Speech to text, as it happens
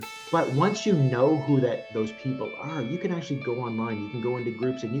But once you know who those people are, you can actually go online, you can go into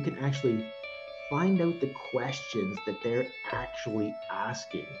groups, and you can actually find out the questions that they're actually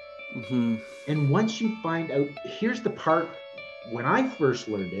asking. Mm-hmm. And once you find out, here's the part, when I first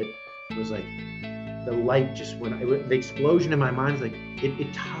learned it, it was like the light just went, the explosion in my mind is like,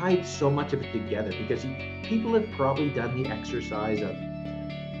 it tied so much of it together, because people have probably done the exercise of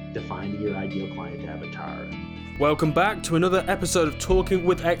defining your ideal client avatar. Welcome back to another episode of Talking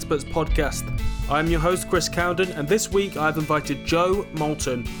with Experts podcast. I'm your host, Chris Cowden, and this week I've invited Joe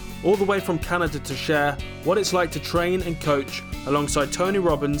Moulton, all the way from Canada, to share what it's like to train and coach alongside Tony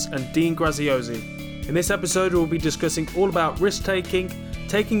Robbins and Dean Graziosi. In this episode, we'll be discussing all about risk-taking,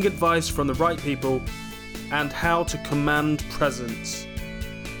 taking advice from the right people, and how to command presence.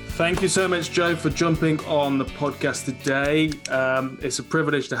 Thank you so much, Joe, for jumping on the podcast today. It's a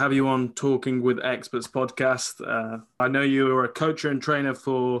privilege to have you on Talking with Experts podcast. I know you are a coach and trainer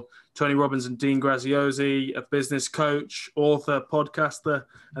for Tony Robbins and Dean Graziosi, a business coach, author, podcaster,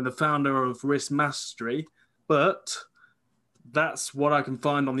 and the founder of Risk Mastery. But that's what I can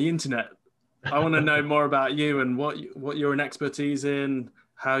find on the internet. I want to know more about you and what you're an expertise in,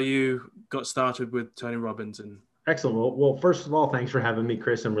 how you got started with Tony Robbins. And Excellent. Well, first of all, thanks for having me,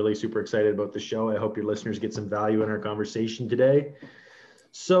 Chris. I'm really super excited about the show. I hope your listeners get some value in our conversation today.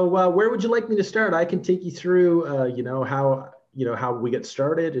 So where would you like me to start? I can take you through, how we get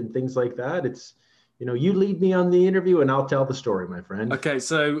started and things like that. It's, you lead me on the interview and I'll tell the story, my friend. Okay.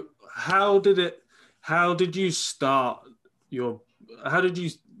 So how did you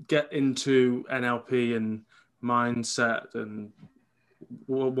get into NLP and mindset, and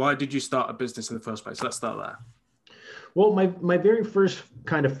why did you start a business in the first place? Let's start there. Well, my very first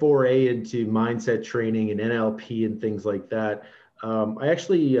kind of foray into mindset training and NLP and things like that, I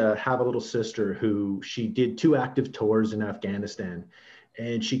actually have a little sister who she did 2 active tours in Afghanistan,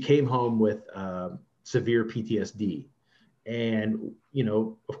 and she came home with severe PTSD. And,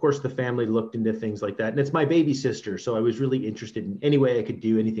 of course, the family looked into things like that. And it's my baby sister, so I was really interested in any way I could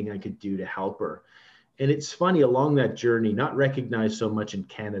do, anything I could do to help her. And it's funny, along that journey, not recognized so much in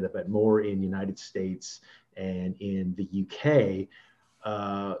Canada, but more in the United States and in the UK,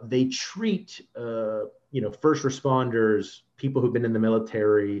 they treat, first responders, people who've been in the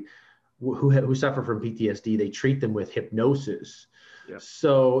military, who suffer from PTSD, they treat them with hypnosis. Yeah.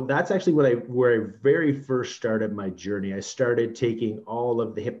 So that's actually where I very first started my journey. I started taking all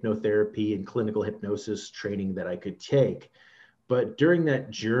of the hypnotherapy and clinical hypnosis training that I could take. But during that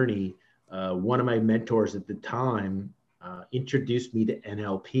journey, one of my mentors at the time introduced me to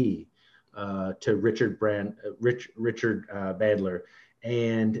NLP, to Richard Bandler.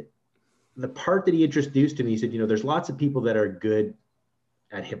 And the part that he introduced to me, he said, there's lots of people that are good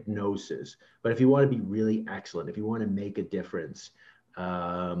at hypnosis, but if you want to be really excellent, if you want to make a difference,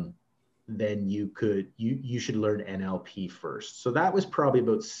 then you should learn NLP first. So that was probably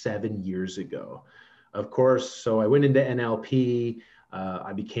about 7 years ago. Of course, so I went into NLP.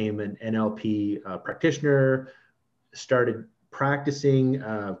 I became an NLP practitioner, started practicing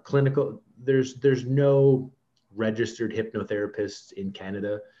clinical. There's no registered hypnotherapists in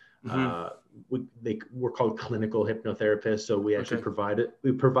Canada. Mm-hmm. We're called clinical hypnotherapists. So we actually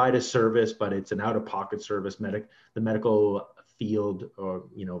provide a service, but it's an out-of-pocket service. The medical field or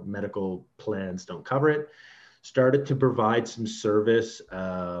medical plans don't cover it. Started to provide some service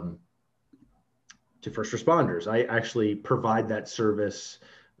to first responders. I actually provide that service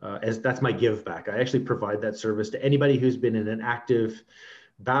as that's my give back. I actually provide that service to anybody who's been in an active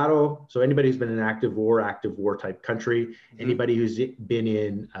battle. So anybody who's been in active war type country, mm-hmm. Anybody who's been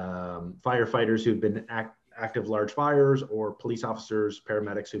in firefighters who've been active large fires, or police officers,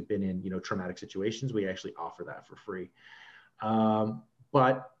 paramedics who've been in traumatic situations, we actually offer that for free.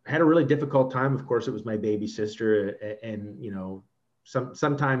 But I had a really difficult time. Of course, it was my baby sister, and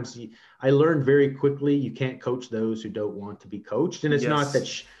sometimes I learned very quickly you can't coach those who don't want to be coached. And it's not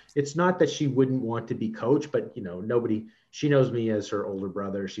that she wouldn't want to be coached, but she knows me as her older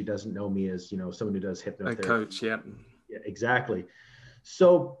brother. She doesn't know me as someone who does hypnotherapy. A coach, yeah, exactly.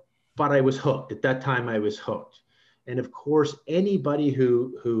 So, but I was hooked. At that time, I was hooked. And of course, anybody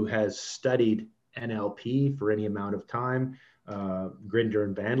who has studied NLP for any amount of time, Grinder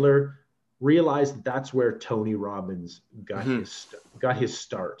and Bandler, realized that that's where Tony Robbins got mm-hmm. his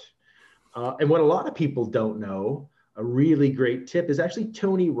start. And what a lot of people don't know, a really great tip, is actually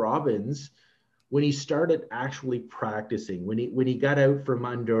Tony Robbins, when he started actually practicing, when he got out from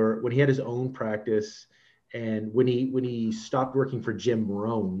under, when he had his own practice, and when he stopped working for Jim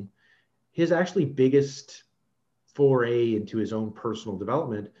Rohn, his actually biggest foray into his own personal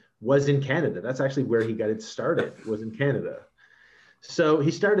development was in Canada. That's actually where he got it started, was in Canada. So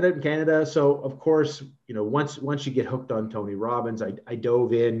he started out in Canada. So of course, once you get hooked on Tony Robbins, I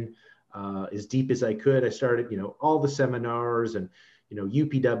dove in as deep as I could. I started, all the seminars and,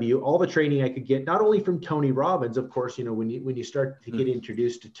 UPW, all the training I could get, not only from Tony Robbins, of course, when you start to get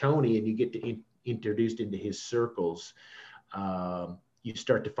introduced to Tony and you get to introduced into his circles, you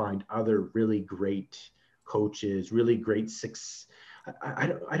start to find other really great coaches, really great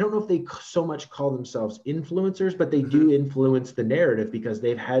I don't know if they so much call themselves influencers, but they do influence the narrative because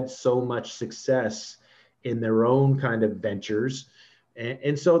they've had so much success in their own kind of ventures.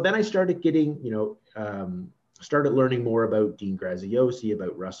 And so then I started getting, started learning more about Dean Graziosi,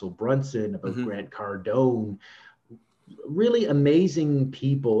 about Russell Brunson, about Grant Cardone, really amazing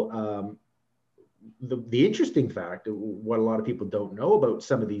people. The interesting fact, what a lot of people don't know about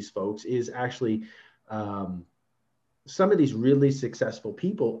some of these folks is actually, some of these really successful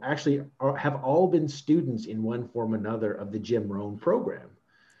people actually have all been students in one form or another of the Jim Rohn program.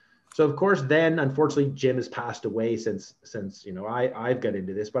 So of course, then unfortunately, Jim has passed away since I've got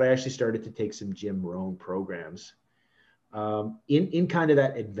into this, but I actually started to take some Jim Rohn programs. In kind of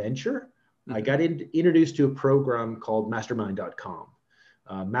that adventure, I got introduced to a program called Mastermind.com.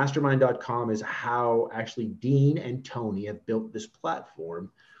 Mastermind.com is how actually Dean and Tony have built this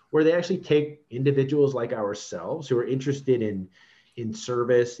platform where they actually take individuals like ourselves who are interested in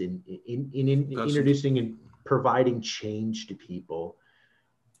service, in introducing and providing change to people.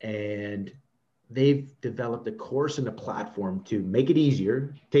 And they've developed a course and a platform to make it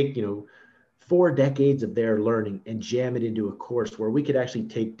easier, take, 4 decades of their learning and jam it into a course where we could actually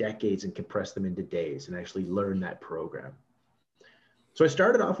take decades and compress them into days and actually learn that program. So I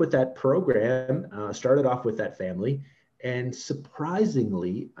started off with that program, started off with that family. And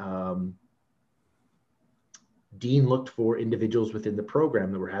surprisingly, Dean looked for individuals within the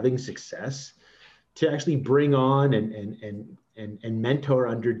program that were having success to actually bring on and mentor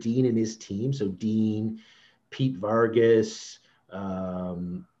under Dean and his team. So Dean, Pete Vargas, a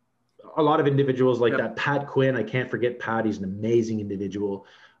lot of individuals like that. Pat Quinn, I can't forget Pat. He's an amazing individual.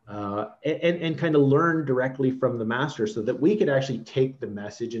 And kind of learn directly from the master so that we could actually take the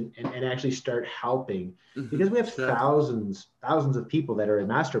message and actually start helping, because we have thousands of people that are in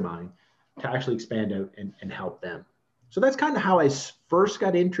Mastermind to actually expand out and help them. So that's kind of how I first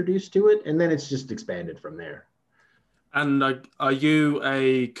got introduced to it. And then it's just expanded from there. And are you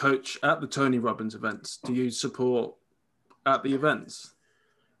a coach at the Tony Robbins events? Do you support at the events?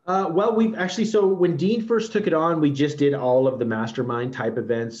 Well, we've actually, so when Dean first took it on, we just did all of the Mastermind type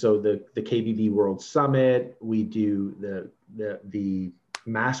events. So the KBB World Summit, we do the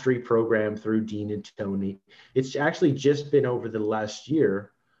mastery program through Dean and Tony. It's actually just been over the last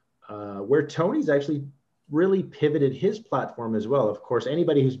year where Tony's actually really pivoted his platform as well. Of course,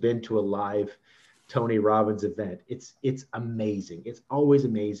 anybody who's been to a live Tony Robbins event, it's amazing. It's always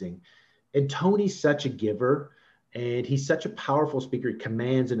amazing. And Tony's such a giver. And he's such a powerful speaker. He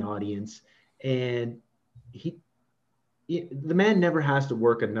commands an audience, and the man never has to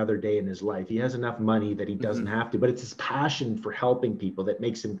work another day in his life. He has enough money that he doesn't have to, but it's his passion for helping people that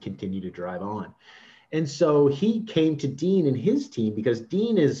makes him continue to drive on. And so he came to Dean and his team because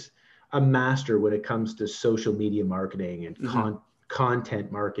Dean is a master when it comes to social media marketing and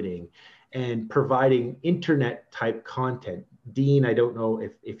content marketing and providing internet type content. Dean, I don't know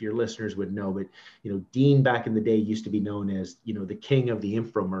if your listeners would know, but Dean back in the day used to be known as the king of the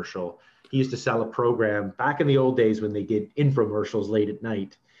infomercial. He used to sell a program back in the old days when they did infomercials late at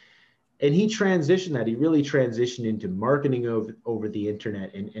night, and he transitioned that. He really transitioned into marketing over the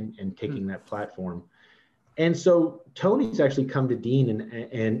internet and taking that platform. And so Tony's actually come to Dean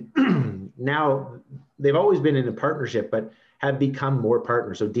and now they've always been in a partnership, but have become more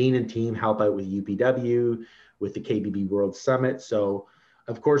partners. So Dean and team help out with UPW, with the KBB World Summit. So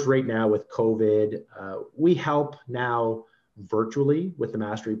of course, right now with COVID, we help now virtually with the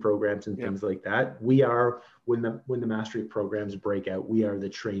mastery programs and things like that. We are, when the mastery programs break out, we are the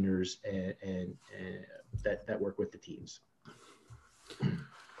trainers and that work with the teams.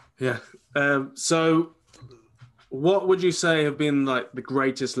 Yeah. So what would you say have been like the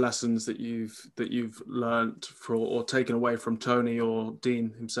greatest lessons that you've learned or taken away from Tony or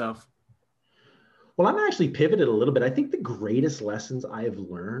Dean himself? Well, I'm actually pivoted a little bit. I think the greatest lessons I have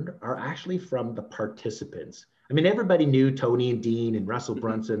learned are actually from the participants. I mean, everybody knew Tony and Dean and Russell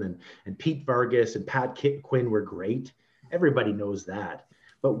Brunson and Pete Vargas and Pat Quinn were great. Everybody knows that.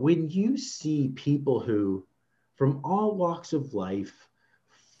 But when you see people who, from all walks of life,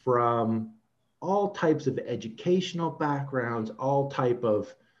 from all types of educational backgrounds, all type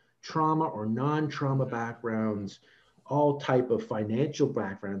of trauma or non-trauma backgrounds, all type of financial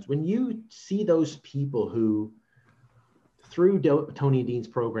backgrounds, when you see those people who, through Tony and Dean's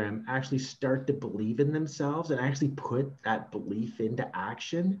program, actually start to believe in themselves and actually put that belief into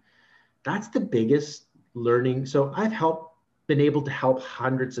action, that's the biggest learning. So I've been able to help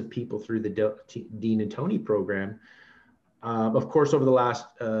hundreds of people through the Dean and Tony program. Of course, over the last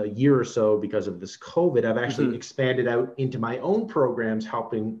year or so, because of this COVID, I've actually expanded out into my own programs,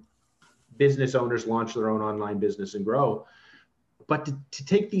 helping business owners launch their own online business and grow. But to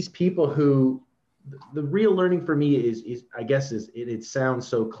take these people who, the real learning for me is it sounds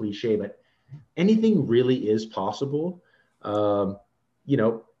so cliche, but anything really is possible. You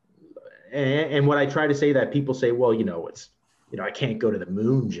know, and what I try to say, that people say, well, I can't go to the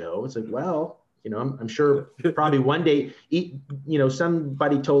moon, Joe. It's like, well, I'm sure probably one day,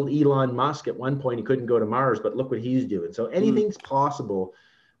 somebody told Elon Musk at one point he couldn't go to Mars, but look what he's doing. So anything's possible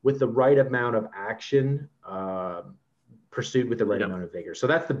with the right amount of action, pursued with the right amount of vigor. So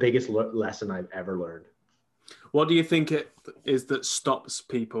that's the biggest lesson I've ever learned. What do you think it is that stops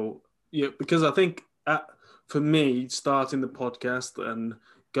people? Because I think for me, starting the podcast and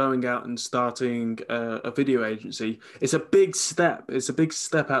going out and starting a video agency, it's a big step. It's a big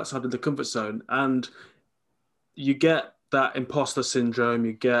step outside of the comfort zone. And you get that imposter syndrome,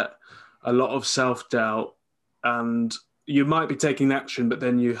 you get a lot of self-doubt, and you might be taking action, but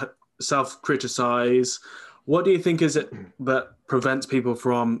then you self-criticize. What do you think is it that prevents people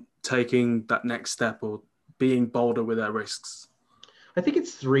from taking that next step or being bolder with their risks? I think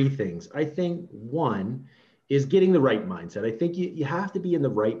it's three things. I think one is getting the right mindset. I think you have to be in the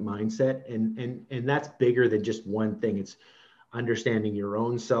right mindset, and that's bigger than just one thing. It's understanding your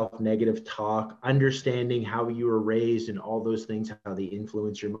own self-negative talk, understanding how you were raised and all those things, how they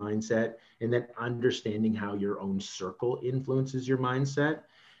influence your mindset, and then understanding how your own circle influences your mindset,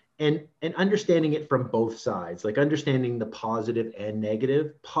 and understanding it from both sides, like understanding the positive and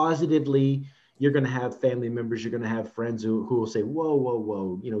negative. Positively, you're going to have family members, you're going to have friends who will say,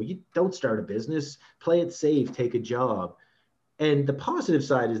 whoa, you don't start a business, play it safe, take a job. And the positive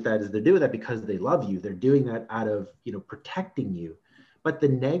side is they're doing that because they love you. They're doing that out of, protecting you. But the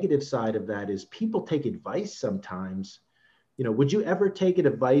negative side of that is people take advice sometimes. Would you ever take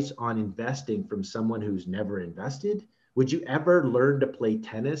advice on investing from someone who's never invested? Would you ever learn to play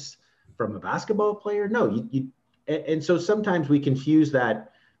tennis from a basketball player? No, and so sometimes we confuse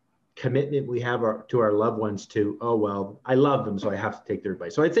that commitment we have to our loved ones to, oh, well, I love them, so I have to take their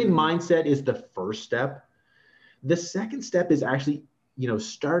advice. So I'd say mindset is the first step. The second step is actually,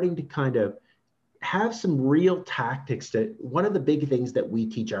 starting to kind of have some real tactics. One of the big things that we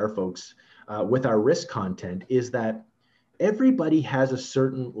teach our folks with our risk content is that everybody has a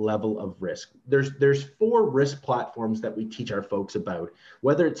certain level of risk. There's 4 risk platforms that we teach our folks about,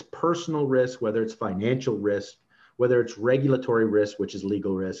 whether it's personal risk, whether it's financial risk, whether it's regulatory risk, which is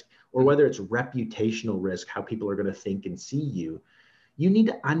legal risk, or whether it's reputational risk, how people are going to think and see you. You need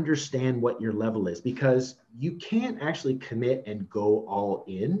to understand what your level is, because you can't actually commit and go all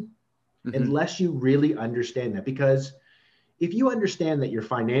in unless you really understand that. Because if you understand that your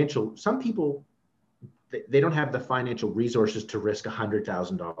financial, some people, they don't have the financial resources to risk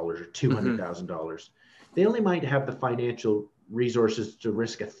 $100,000 or $200,000. They only might have the financial resources to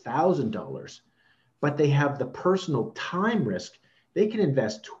risk $1,000, but they have the personal time risk. They can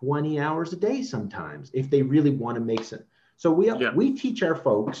invest 20 hours a day sometimes if they really want to make some. So we teach our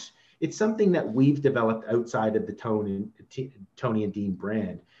folks, it's something that we've developed outside of the Tony and Dean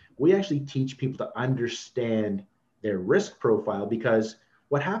brand. We actually teach people to understand their risk profile, because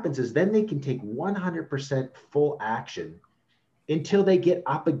what happens is then they can take 100% full action until they get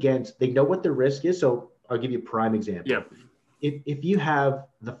up against, they know what the risk is. So I'll give you a prime example. Yeah. If you have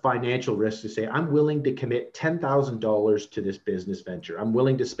the financial risk to say, I'm willing to commit $10,000 to this business venture, I'm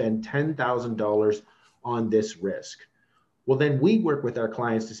willing to spend $10,000 on this risk. Well, then we work with our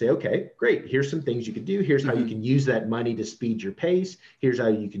clients to say, okay, great. Here's some things you can do. Here's how you can use that money to speed your pace. Here's how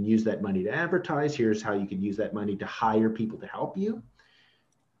you can use that money to advertise. Here's how you can use that money to hire people to help you.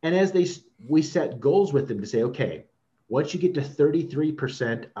 And as we set goals with them to say, okay, once you get to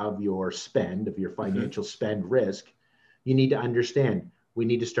 33% of your spend, of your financial spend risk, you need to understand, we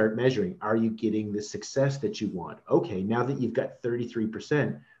need to start measuring. Are you getting the success that you want? Okay, now that you've got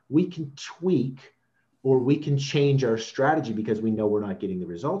 33%, we can tweak or we can change our strategy because we know we're not getting the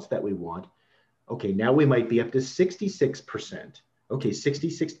results that we want. Okay, now we might be up to 66%. Okay,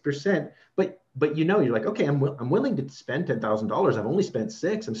 66%, but you're like, okay, I'm willing to spend $10,000. I've only spent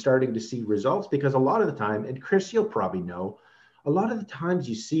 $6,000. I'm starting to see results, because a lot of the time, and Chris, you'll probably know, a lot of the times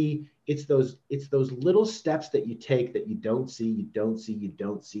you see it's those little steps that you take that you don't see.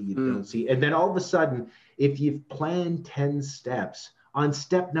 And then all of a sudden, if you've planned 10 steps, on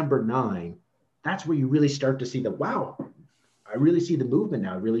step number 9, that's where you really start to see that, wow, I really see the movement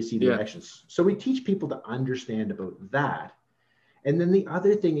now. I really see the Yeah. actions. So we teach people to understand about that. And then the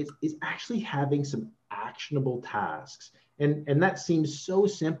other thing is actually having some actionable tasks. And that seems so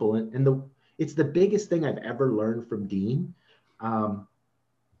simple. And it's the biggest thing I've ever learned from Dean.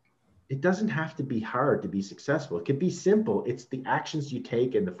 It doesn't have to be hard to be successful. It could be simple. It's the actions you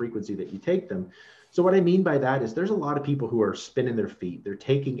take and the frequency that you take them. So what I mean by that is there's a lot of people who are spinning their feet. They're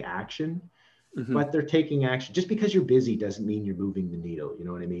taking action, but they're taking action. Just because you're busy doesn't mean you're moving the needle. You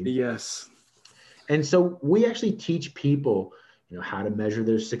know what I mean? Yes. And so we actually teach people, how to measure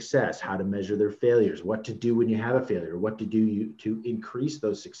their success, how to measure their failures, what to do when you have a failure, what to do to increase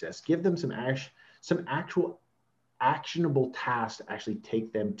those success. Give them some actual actionable tasks to actually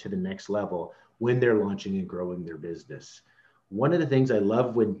take them to the next level when they're launching and growing their business. One of the things I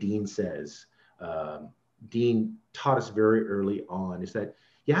love when Dean says, Dean taught us very early on, is that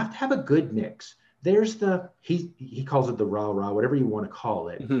you have to have a good mix. There's he calls it the rah-rah, whatever you want to call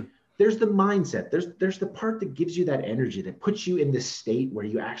it. There's the mindset. There's the part that gives you that energy, that puts you in this state where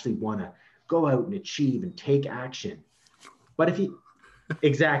you actually want to go out and achieve and take action. But if you,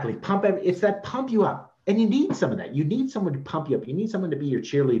 exactly, it's that pump you up. And you need some of that. You need someone to pump you up. You need someone to be your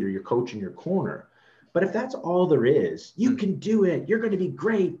cheerleader, your coach in your corner. But if that's all there is, you can do it. You're going to be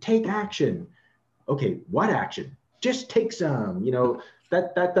great. Take action. Okay, what action? Just take some,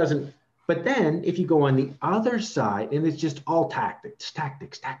 that doesn't. But then if you go on the other side and it's just all tactics,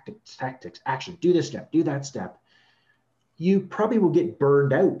 action, do this step, do that step, you probably will get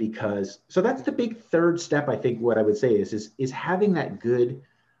burned out so that's the big third step. I think what I would say is having that good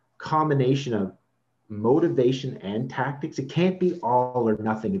combination of motivation and tactics. It can't be all or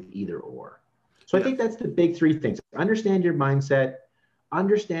nothing of either or. So I think that's the big three things. Understand your mindset,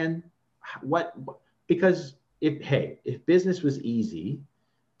 understand because if business was easy,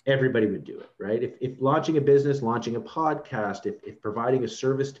 everybody would do it, right? If launching a business, launching a podcast, if providing a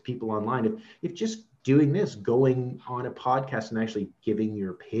service to people online, if just doing this, going on a podcast and actually giving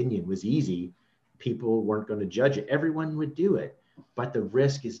your opinion was easy, people weren't going to judge it. Everyone would do it. But the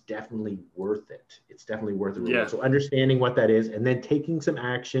risk is definitely worth it. It's definitely worth the reward. Yeah. So understanding what that is and then taking some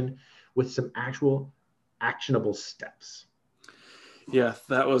action with some actual actionable steps. Yeah,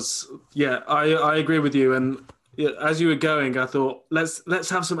 I agree with you. And as you were going, I thought, let's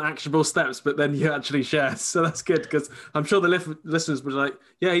have some actionable steps, but then you actually shared. So that's good, because I'm sure the listeners were like,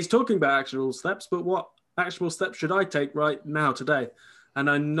 yeah, he's talking about actionable steps, but what actionable steps should I take right now, today? And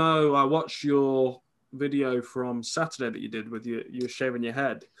I know I watched your video from Saturday that you did with you shaving your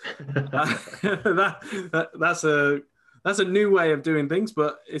head. That's a new way of doing things,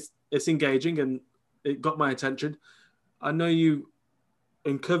 but it's engaging and it got my attention. I know you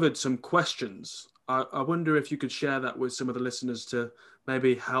uncovered some questions. I wonder if you could share that with some of the listeners to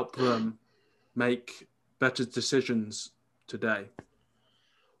maybe help them make better decisions today.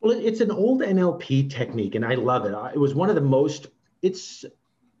 Well, it's an old NLP technique, and I love it. It was one of the most.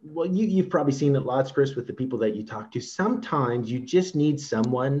 You've probably seen it lots, Chris, with the people that you talk to. Sometimes you just need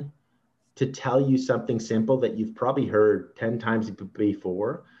someone to tell you something simple that you've probably heard 10 times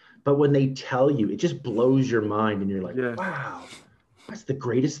before. But when they tell you, it just blows your mind and you're like, wow, that's the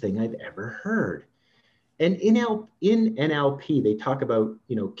greatest thing I've ever heard. And in NLP, they talk about,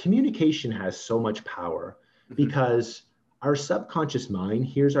 communication has so much power because our subconscious mind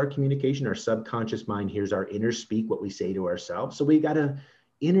hears our communication. Our subconscious mind hears our inner speak, what we say to ourselves. So we got to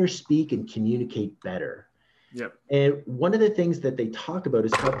inner speak and communicate better. Yep. And one of the things that they talk about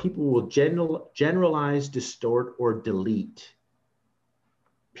is how people will generalize, distort, or delete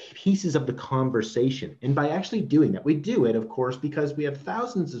pieces of the conversation. And by actually doing that, we do it, of course, because we have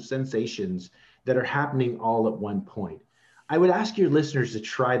thousands of sensations that are happening all at one point. I would ask your listeners to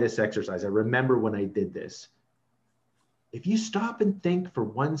try this exercise. I remember when I did this. If you stop and think for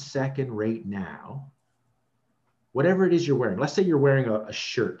 1 second right now, whatever it is you're wearing, let's say you're wearing a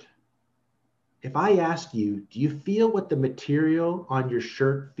shirt. If I ask you, do you feel what the material on your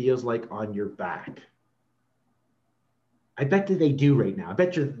shirt feels like on your back? I bet that they do right now. I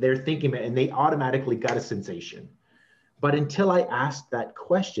bet you they're thinking about it and they automatically got a sensation. But until I asked that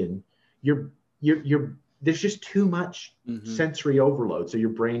question, there's just too much sensory overload. So your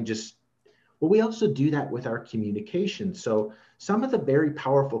brain we also do that with our communication. So some of the very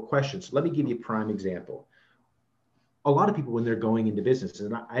powerful questions, let me give you a prime example. A lot of people, when they're going into business,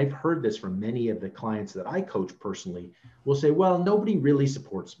 and I've heard this from many of the clients that I coach personally, will say, well, nobody really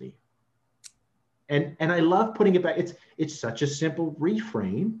supports me. And I love putting it back. It's such a simple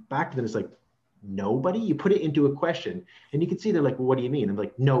reframe back to them. It's like, nobody? You put it into a question and you can see they're like, well, what do you mean? I'm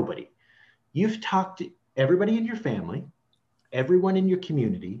like, nobody. You've talked to everybody in your family, everyone in your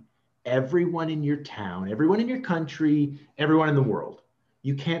community, everyone in your town, everyone in your country, everyone in the world.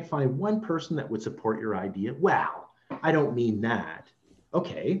 You can't find one person that would support your idea. Well, I don't mean that.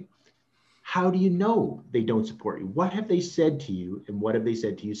 Okay. How do you know they don't support you? What have they said to you, and what have they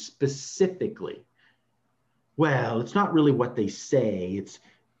said to you specifically? Well, it's not really what they say.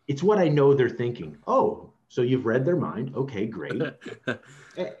 It's what I know they're thinking. Oh, so you've read their mind. Okay, great.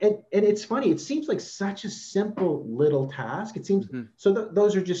 and it's funny. It seems like such a simple little task. It seems so.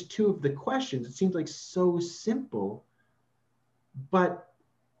 Those are just two of the questions. It seems like so simple, but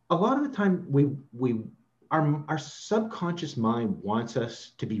a lot of the time our subconscious mind wants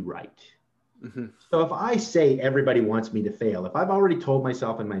us to be right. So if I say everybody wants me to fail, if I've already told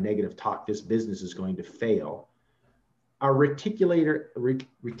myself in my negative talk, this business is going to fail, our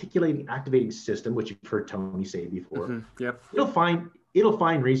reticulating activating system, which you've heard Tony say before, it'll find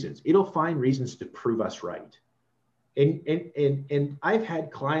reasons. It'll find reasons to prove us right. And I've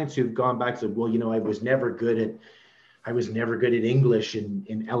had clients who've gone back and said, well, I was never good at English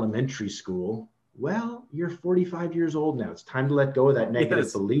in elementary school. Well, you're 45 years old now. It's time to let go of that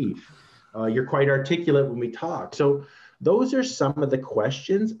negative belief. You're quite articulate when we talk. So those are some of the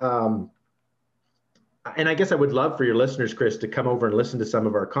questions. And I guess I would love for your listeners, Chris, to come over and listen to some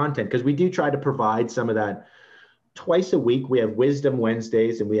of our content, because we do try to provide some of that twice a week. We have Wisdom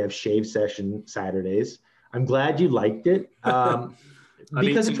Wednesdays and we have Shave Session Saturdays. I'm glad you liked it.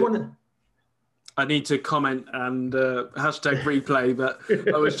 Because it's one of... I need to comment and hashtag replay, but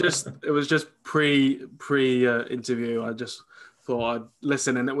it was just pre interview. I just thought I'd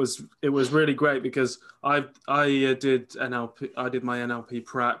listen, and it was really great because I did NLP. I did my NLP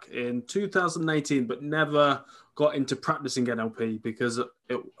prac in 2018, but never got into practicing NLP because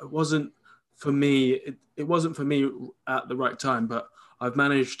it wasn't for me. It wasn't for me at the right time. But I've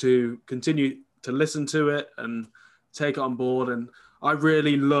managed to continue to listen to it and take it on board, and I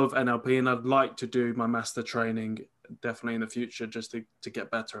really love NLP, and I'd like to do my master training definitely in the future just to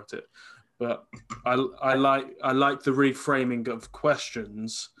get better at it. But I like the reframing of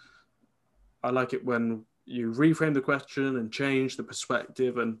questions. I like it when you reframe the question and change the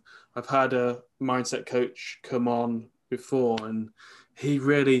perspective. And I've had a mindset coach come on before, and he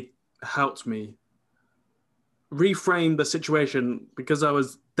really helped me reframe the situation because I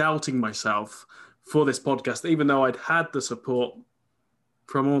was doubting myself for this podcast, even though I'd had the support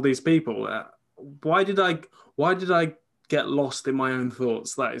from all these people. Why did I get lost in my own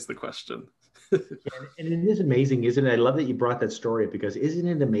thoughts? That is the question. And it is amazing, isn't it? I love that you brought that story up, because isn't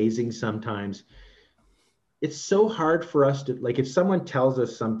it amazing sometimes? It's so hard for us to, like, if someone tells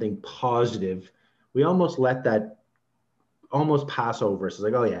us something positive, we almost let that almost pass over us. It's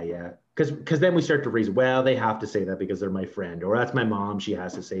like, oh yeah. Because then we start to reason, well, they have to say that because they're my friend, or that's my mom, she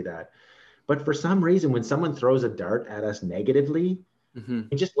has to say that. But for some reason, when someone throws a dart at us negatively,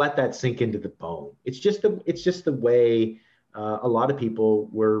 we just let that sink into the bone. It's just the way a lot of people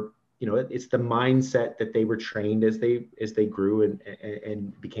were, it's the mindset that they were trained as they grew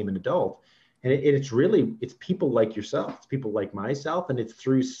and became an adult. And it's people like yourself, it's people like myself, and it's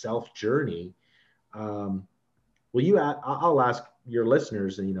through self-journey. I'll ask your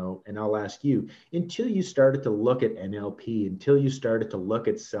listeners, and I'll ask you, until you started to look at NLP, until you started to look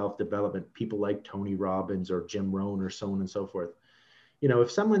at self-development, people like Tony Robbins or Jim Rohn or so on and so forth,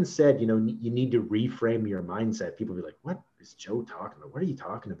 if someone said, you need to reframe your mindset, people would be like, what is Joe talking about? What are you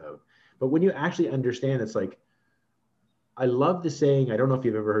talking about? But when you actually understand, it's like, I love the saying, I don't know if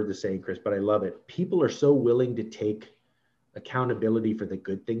you've ever heard the saying, Chris, but I love it. People are so willing to take accountability for the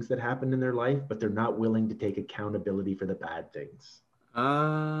good things that happen in their life, but they're not willing to take accountability for the bad things.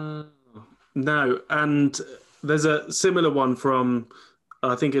 No. And there's a similar one from,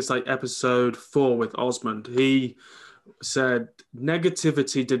 I think it's like episode 4 with Osmond. He said,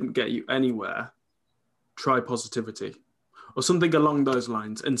 negativity didn't get you anywhere. Try positivity, or something along those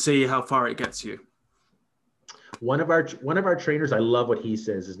lines, and see how far it gets you. One of our trainers, I love what he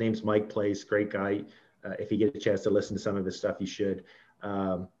says. His name's Mike Place, great guy. If you get a chance to listen to some of his stuff, you should.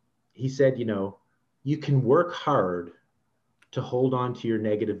 He said, you can work hard to hold on to your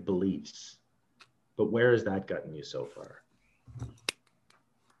negative beliefs, but where has that gotten you so far?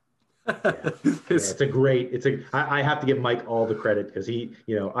 I have to give Mike all the credit, because he,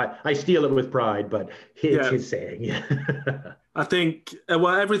 I steal it with pride, but it's his saying. I think,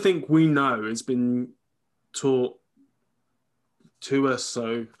 everything we know has been taught to us.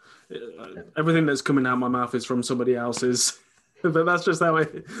 So everything that's coming out of my mouth is from somebody else's, but that's just how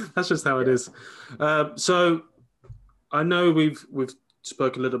it is. So I know we've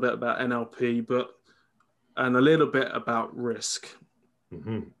spoke a little bit about NLP, and a little bit about risk.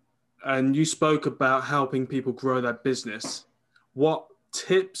 And you spoke about helping people grow their business. What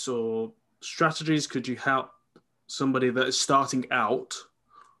tips or strategies could you help somebody that is starting out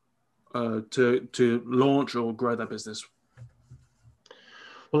to launch or grow their business?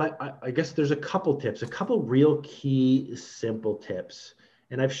 Well, I guess there's a couple tips, a couple real key simple tips.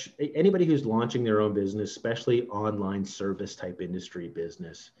 And anybody who's launching their own business, especially online service type industry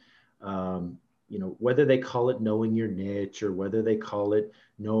business, whether they call it knowing your niche or whether they call it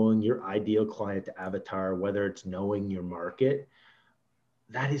knowing your ideal client avatar, whether it's knowing your market,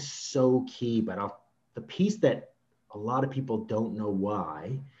 that is so key. But the piece that a lot of people don't know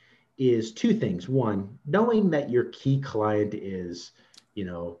why is two things. One, knowing that your key client is,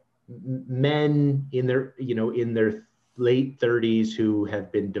 men in their late 30s who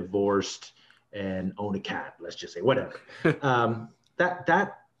have been divorced and own a cat, let's just say, whatever.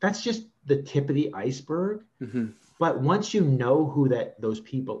 That's just the tip of the iceberg. Mm-hmm. But once you know who those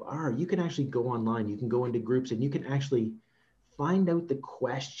people are, you can actually go online, you can go into groups, and you can actually find out the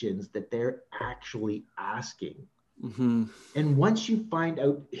questions that they're actually asking. Mm-hmm. And once you find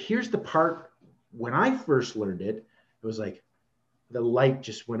out, here's the part, when I first learned it, it was like the light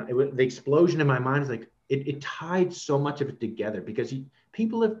just went, the explosion in my mind is like, it tied so much of it together, because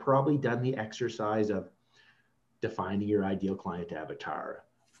people have probably done the exercise of defining your ideal client avatar,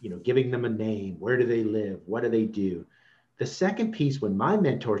 giving them a name, where do they live, what do they do. The second piece, when my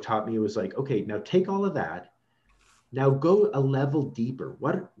mentor taught me, it was like, okay, now take all of that, now go a level deeper.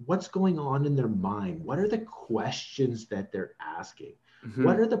 What's going on in their mind? What are the questions that they're asking? Mm-hmm.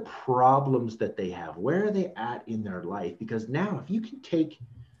 What are the problems that they have? Where are they at in their life? Because now if you can take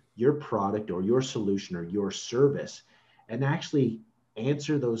your product or your solution or your service and actually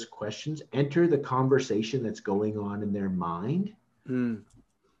answer those questions, enter the conversation that's going on in their mind,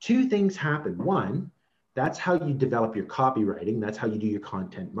 two things happen. One, that's how you develop your copywriting. That's how you do your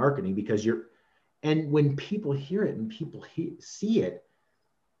content marketing, because and when people hear it and people see it,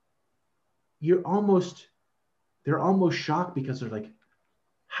 they're almost shocked, because they're like,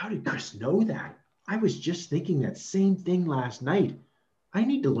 how did Chris know that? I was just thinking that same thing last night. I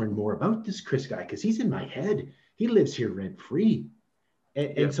need to learn more about this Chris guy, because he's in my head. He lives here rent free.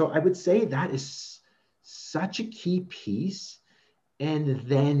 And so I would say that is such a key piece. And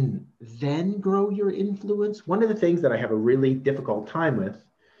then grow your influence. One of the things that I have a really difficult time with,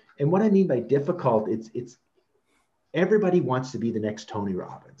 and what I mean by difficult, it's everybody wants to be the next Tony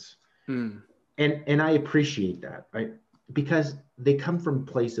Robbins. And I appreciate that, right? Because they come from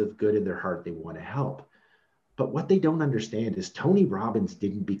a place of good in their heart. They want to help. But what they don't understand is Tony Robbins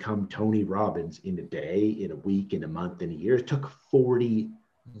didn't become Tony Robbins in a day, in a week, in a month, in a year. It took 40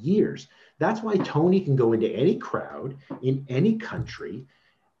 years. That's why Tony can go into any crowd in any country,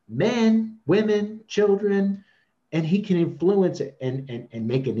 men, women, children, and he can influence it and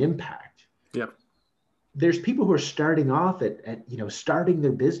make an impact. Yep. There's people who are starting off at starting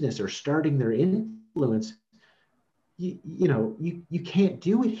their business or starting their influence. You can't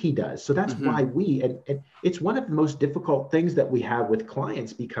do what he does. So that's why and it's one of the most difficult things that we have with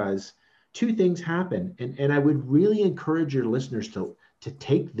clients, because two things happen. And I would really encourage your listeners to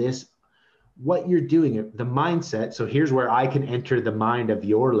take this, what you're doing, the mindset. So here's where I can enter the mind of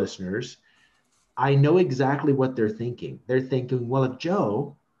your listeners. I know exactly what they're thinking. They're thinking, well,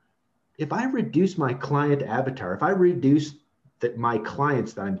 if I reduce my client avatar, if I reduce my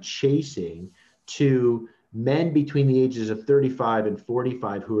clients that I'm chasing to men between the ages of 35 and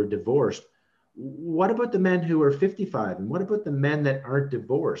 45 who are divorced, what about the men who are 55? And what about the men that aren't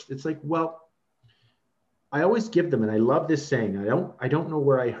divorced? It's like, well, I always give them, and I love this saying, I don't know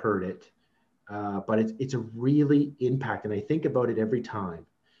where I heard it, but it's a really impact. And I think about it every time.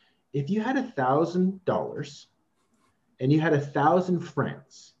 If you had $1,000 and you had 1,000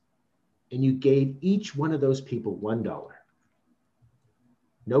 friends and you gave each one of those people $1,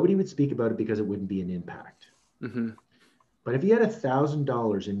 nobody would speak about it because it wouldn't be an impact. Mm-hmm. But if you had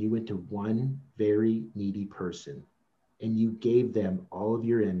 $1,000 and you went to one very needy person and you gave them all of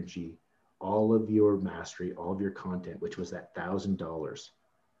your energy, all of your mastery, all of your content, which was that $1,000,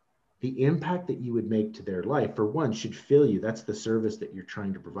 the impact that you would make to their life, for one, should fill you. That's the service that you're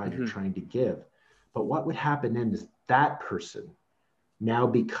trying to provide, you're trying to give. But what would happen then is that person now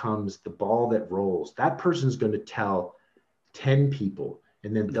becomes the ball that rolls. That person's going to tell 10 people,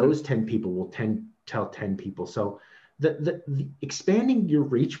 and then those 10 people will tell 10 people. So the expanding your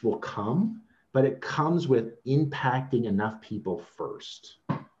reach will come, but it comes with impacting enough people first.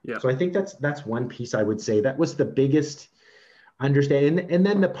 Yeah. So I think that's one piece I would say. That was the biggest understanding. And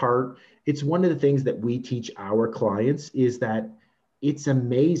then it's one of the things that we teach our clients is that it's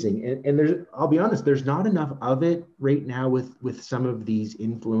amazing. And I'll be honest, there's not enough of it right now with some of these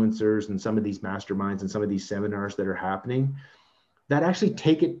influencers and some of these masterminds and some of these seminars that are happening. that actually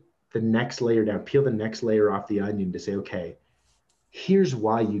take it the next layer down, peel the next layer off the onion to say, okay, here's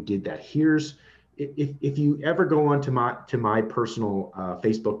why you did that. Here's, if you ever go on to my personal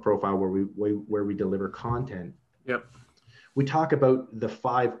Facebook profile where we deliver content, yep, we talk about the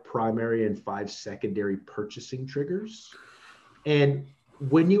 5 primary and 5 secondary purchasing triggers. And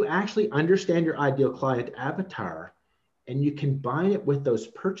when you actually understand your ideal client avatar and you combine it with those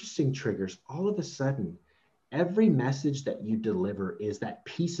purchasing triggers, all of a sudden, every message that you deliver is that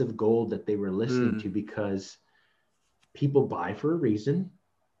piece of gold that they were listening to, because people buy for a reason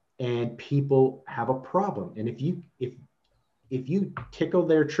and people have a problem. And if you tickle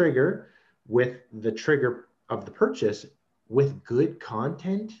their trigger with the trigger of the purchase with good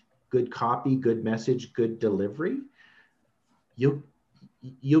content, good copy, good message, good delivery,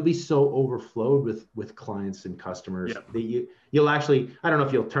 you'll be so overflowed with clients and customers that you'll actually, I don't know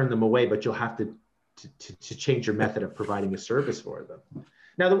if you'll turn them away, but you'll have to change your method of providing a service for them.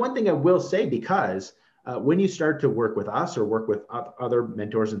 Now, the one thing I will say, because when you start to work with us or work with other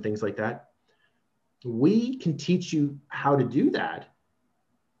mentors and things like that, we can teach you how to do that.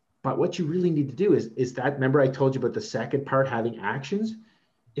 But what you really need to do is that, remember I told you about the second part, having actions.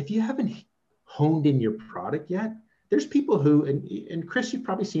 If you haven't honed in your product yet, there's people who, and Chris, you've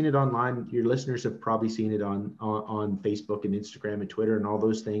probably seen it online. Your listeners have probably seen it on Facebook and Instagram and Twitter and all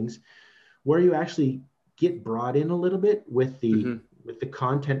those things, where you actually get brought in a little bit with the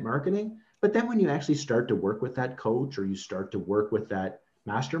content marketing. But then when you actually start to work with that coach or you start to work with that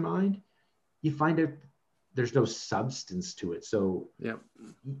mastermind, you find out there's no substance to it. So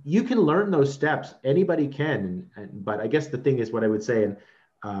you can learn those steps. Anybody can. But I guess the thing is, what I would say, and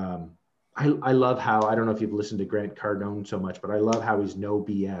I love how, I don't know if you've listened to Grant Cardone so much, but I love how he's no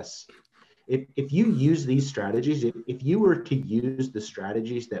BS. If you use these strategies, if you were to use the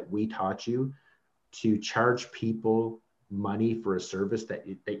strategies that we taught you to charge people money for a service that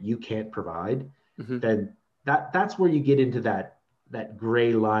you can't provide, then that's where you get into that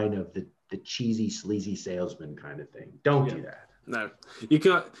gray line of the cheesy, sleazy salesman kind of thing. Don't do that. No, you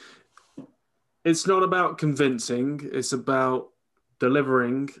can't. It's not about convincing. It's about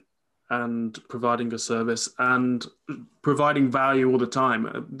delivering and providing a service and providing value all the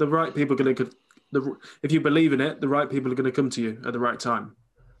time. The right people are going to, if you believe in it, the right people are going to come to you at the right time.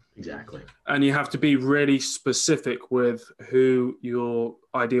 Exactly. And you have to be really specific with who your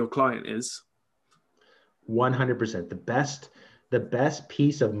ideal client is. 100%. The best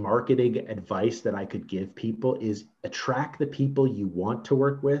piece of marketing advice that I could give people is attract the people you want to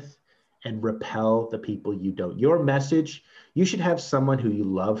work with and repel the people you don't. Your message, you should have someone who you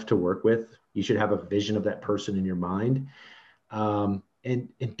love to work with. You should have a vision of that person in your mind.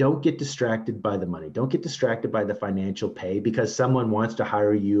 And don't get distracted by the money. Don't get distracted by the financial pay because someone wants to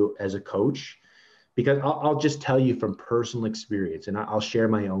hire you as a coach. Because I'll just tell you from personal experience, and I'll share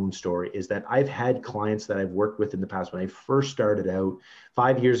my own story, is that I've had clients that I've worked with in the past. When I first started out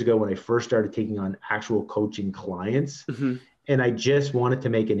 5 years ago, when I first started taking on actual coaching clients, and I just wanted to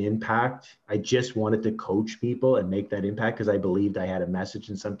make an impact. I just wanted to coach people and make that impact because I believed I had a message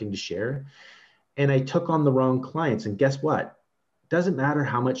and something to share. And I took on the wrong clients. And guess what? Doesn't matter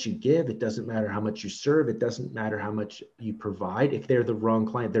how much you give. It doesn't matter how much you serve. It doesn't matter how much you provide. If they're the wrong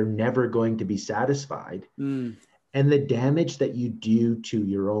client, they're never going to be satisfied. And the damage that you do to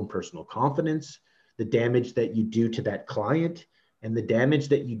your own personal confidence, the damage that you do to that client, and the damage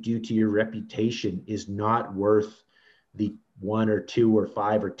that you do to your reputation is not worth the $1 or $2 or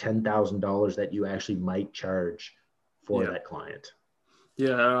 $5 or $10,000 that you actually might charge for that client.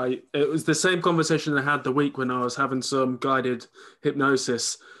 Yeah, it was the same conversation I had the week when I was having some guided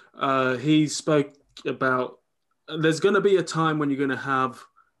hypnosis. He spoke about there's going to be a time when you're going to have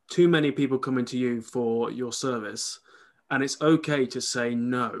too many people coming to you for your service, and it's okay to say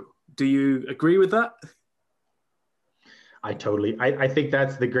no. Do you agree with that? I think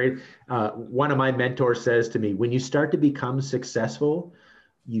that's the great, one of my mentors says to me, when you start to become successful,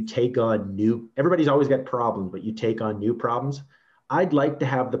 you take on everybody's always got problems, but you take on new problems. I'd like to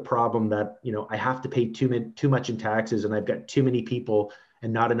have the problem that, I have to pay too much in taxes and I've got too many people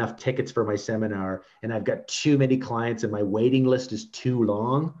and not enough tickets for my seminar. And I've got too many clients and my waiting list is too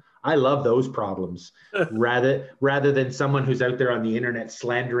long. I love those problems rather than someone who's out there on the internet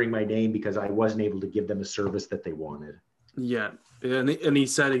slandering my name because I wasn't able to give them a service that they wanted. Yeah. And he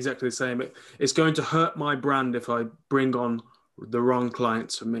said exactly the same. It's going to hurt my brand if I bring on the wrong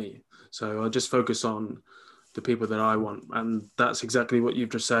clients for me. So I'll just focus on the people that I want. And that's exactly what you've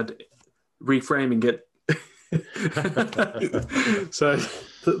just said, reframing it. So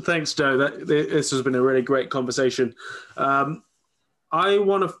thanks, Joe. This has been a really great conversation. I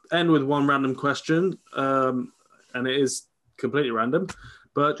want to end with one random question. And it is completely random,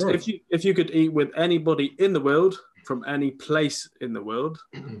 but Sure. if you could eat with anybody in the world from any place in the world,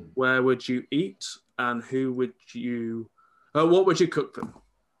 where would you eat, and who would you? What would you cook them?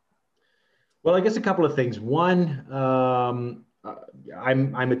 Well, I guess a couple of things. One, I'm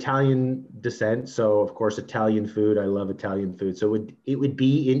Italian descent, so of course Italian food. I love Italian food. So it would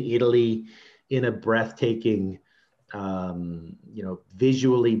be in Italy, in a breathtaking,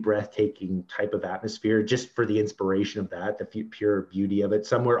 visually breathtaking type of atmosphere, just for the inspiration of that, the pure beauty of it.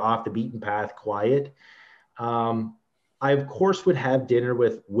 Somewhere off the beaten path, quiet. I of course would have dinner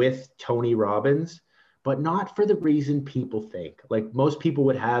with Tony Robbins, but not for the reason people think. Like most people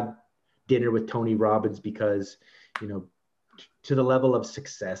would have dinner with Tony Robbins because, to the level of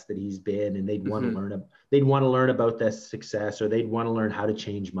success that he's been, and they'd want to learn about that success, or they'd want to learn how to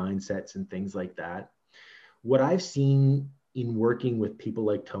change mindsets and things like that. What I've seen in working with people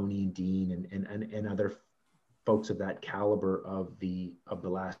like Tony and Dean and other folks of that caliber of the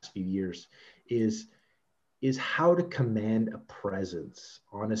last few years is how to command a presence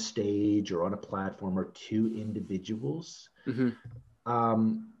on a stage or on a platform or to individuals.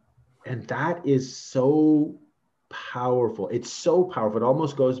 And that is so powerful. It's so powerful. It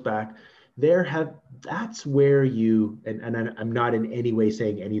almost goes back. That's where and I'm not in any way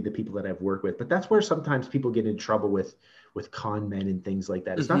saying any of the people that I've worked with, but that's where sometimes people get in trouble with con men and things like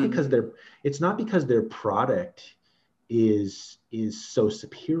that. It's not because their product is so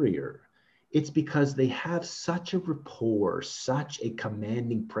superior. It's because they have such a rapport, such a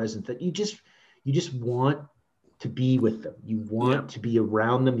commanding presence that you just want to be with them. You want to be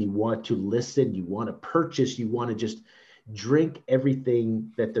around them. You want to listen. You want to purchase. You want to just drink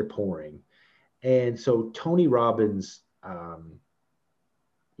everything that they're pouring. And so Tony Robbins,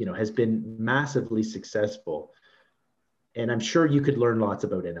 has been massively successful. And I'm sure you could learn lots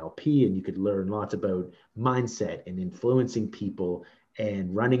about NLP, and you could learn lots about mindset and influencing people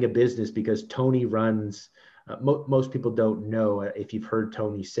and running a business, because Tony runs, most people don't know, if you've heard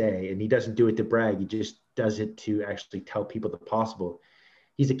Tony say, and he doesn't do it to brag, he just does it to actually tell people the possible.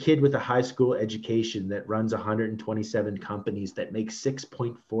 He's a kid with a high school education that runs 127 companies that make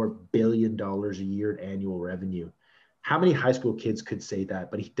 $6.4 billion a year in annual revenue. How many high school kids could say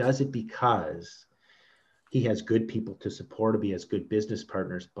that? But he does it because he has good people to support him. He has good business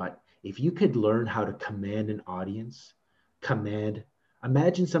partners. But if you could learn how to command an audience,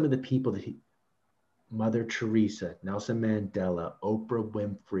 imagine some of the people that Mother Teresa, Nelson Mandela, Oprah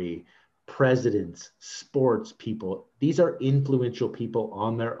Winfrey, presidents, sports people. These are influential people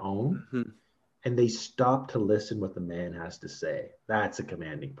on their own, and they stop to listen what the man has to say. That's a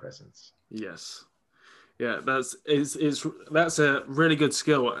commanding presence. Yes. Yeah, that's a really good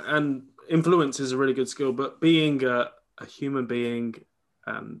skill, and influence is a really good skill, but being a human being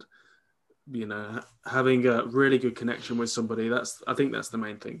and having a really good connection with somebody, I think that's the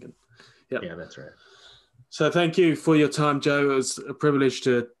main thing. Yeah, that's right. So thank you for your time, Joe. It was a privilege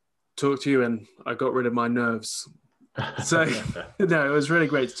to talk to you, and I got rid of my nerves. So no, it was really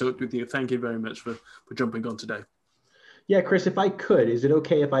great to talk with you. Thank you very much for jumping on today. Yeah, Chris, if I could, is it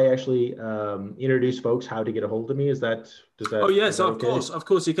okay if I actually introduce folks how to get a hold of me? Does that? Oh yes, of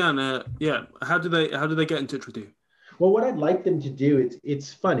course you can. Yeah. How do they get in touch with you? Well, what I'd like them to do,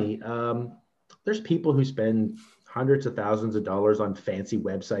 it's funny. There's people who spend hundreds of thousands of dollars on fancy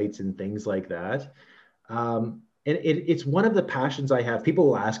websites and things like that. And it's one of the passions I have. People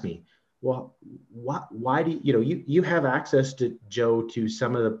will ask me, well, why do you have access to, Joe, to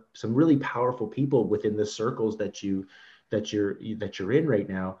some really powerful people within the circles that you're in right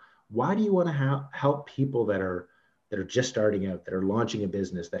now? Why do you want to help people that are just starting out, that are launching a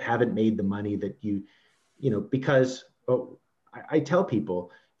business, that haven't made the money that because I tell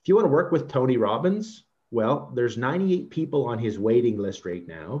people, if you want to work with Tony Robbins, well, there's 98 people on his waiting list right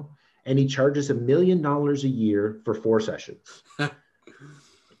now, and he charges $1 million a year for 4 sessions.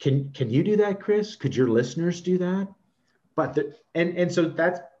 Can you do that, Chris? Could your listeners do that? So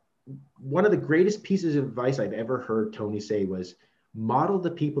that's one of the greatest pieces of advice I've ever heard Tony say was, model the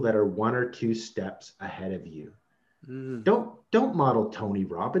people that are 1 or 2 steps ahead of you. Don't model Tony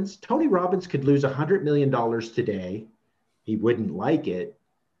Robbins. Tony Robbins could lose $100 million today. He wouldn't like it,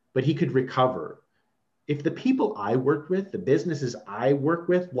 but he could recover. If the people I worked with, the businesses I work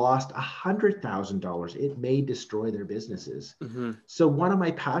with, lost $100,000, it may destroy their businesses. So one of my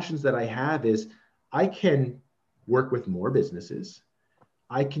passions that I have is I can work with more businesses.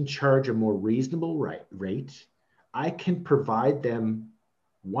 I can charge a more reasonable rate. I can provide them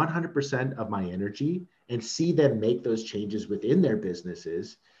 100% of my energy and see them make those changes within their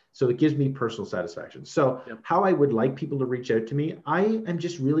businesses. So it gives me personal satisfaction. So how I would like people to reach out to me, I am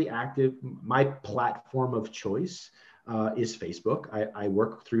just really active. My platform of choice is Facebook. I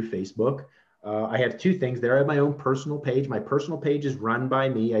work through Facebook. I have two things there. I have my own personal page. My personal page is run by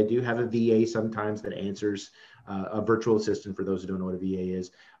me. I do have a VA sometimes that answers, a virtual assistant for those who don't know what a VA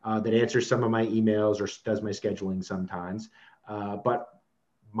is, that answers some of my emails or does my scheduling sometimes. But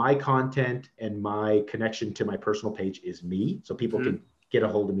my content and my connection to my personal page is me. So people can get a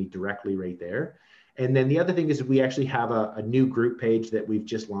hold of me directly right there. And then the other thing is we actually have a new group page that we've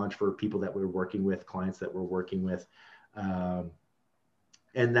just launched for people that we're working with, clients that we're working with.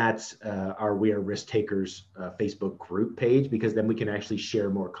 And that's our We Are Risk Takers Facebook group page, because then we can actually share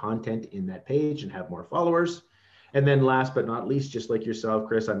more content in that page and have more followers. And then last but not least, just like yourself,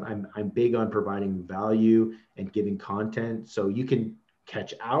 Chris, I'm big on providing value and giving content. So you can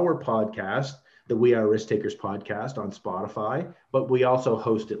catch our podcast, the We Are Risk Takers podcast, on Spotify, but we also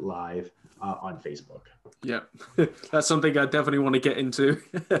host it live on Facebook. Yeah, that's something I definitely want to get into.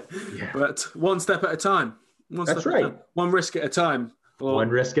 Yeah. But one step at a time. That's right. One risk at a time. Or, one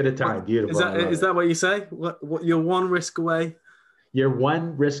risk at a time. Beautiful. Is that what you say? What you're one risk away? You're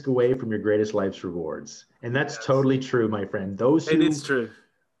one risk away from your greatest life's rewards. And that's totally true, my friend. It is true.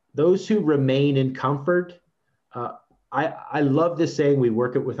 Those who remain in comfort, I love this saying. We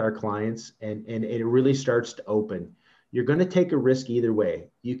work it with our clients, and it really starts to open. You're going to take a risk either way.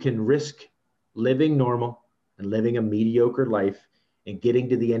 You can risk living normal and living a mediocre life and getting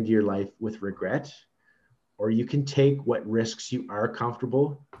to the end of your life with regret, or you can take what risks you are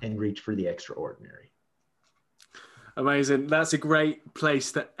comfortable and reach for the extraordinary. Amazing. That's a great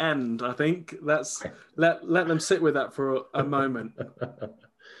place to end, I think. Let them sit with that for a moment.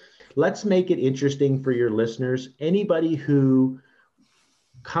 Let's make it interesting for your listeners. Anybody who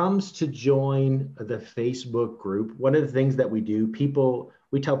comes to join the Facebook group, one of the things that we do,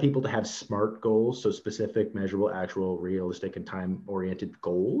 we tell people to have SMART goals, so specific, measurable, actual, realistic, and time-oriented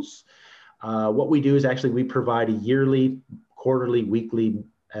goals. What we do is actually we provide a yearly, quarterly, weekly,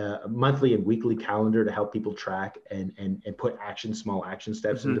 monthly, and weekly calendar to help people track and put small action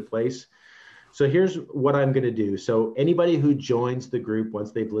steps into place. So here's what I'm going to do. So anybody who joins the group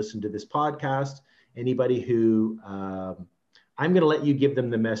once they've listened to this podcast, anybody who I'm going to let you give them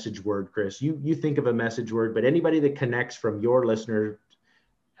the message word, Chris. You think of a message word, but anybody that connects from your listener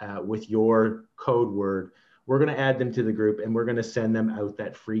with your code word, we're going to add them to the group, and we're going to send them out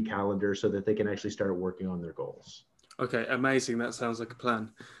that free calendar so that they can actually start working on their goals. Okay, amazing. That sounds like a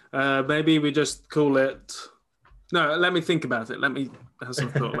plan. Maybe we just call it... No, let me think about it. Let me have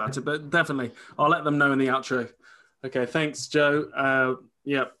some thought about it. But definitely, I'll let them know in the outro. Okay, thanks, Joe.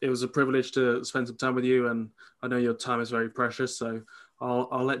 Yeah, it was a privilege to spend some time with you, and I know your time is very precious, so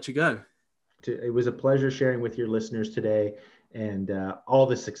I'll let you go. It was a pleasure sharing with your listeners today, and all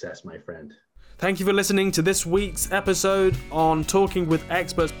the success, my friend. Thank you for listening to this week's episode on Talking with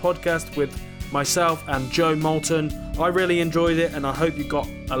Experts podcast with myself and Joe Moulton. I really enjoyed it, and I hope you got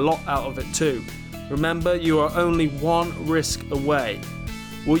a lot out of it too. Remember, you are only one risk away.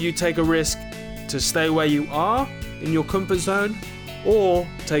 Will you take a risk to stay where you are in your comfort zone, or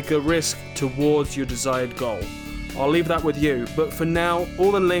take a risk towards your desired goal? I'll leave that with you. But for now,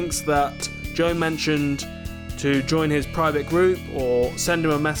 all the links that Joe mentioned to join his private group or send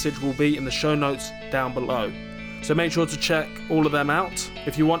him a message will be in the show notes down below. So make sure to check all of them out.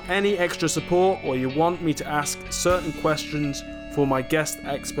 If you want any extra support, or you want me to ask certain questions for my guest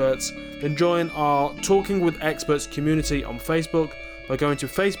experts, then join our Talking with Experts community on Facebook by going to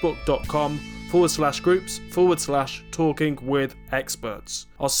facebook.com/groups/talking with experts.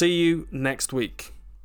 I'll see you next week.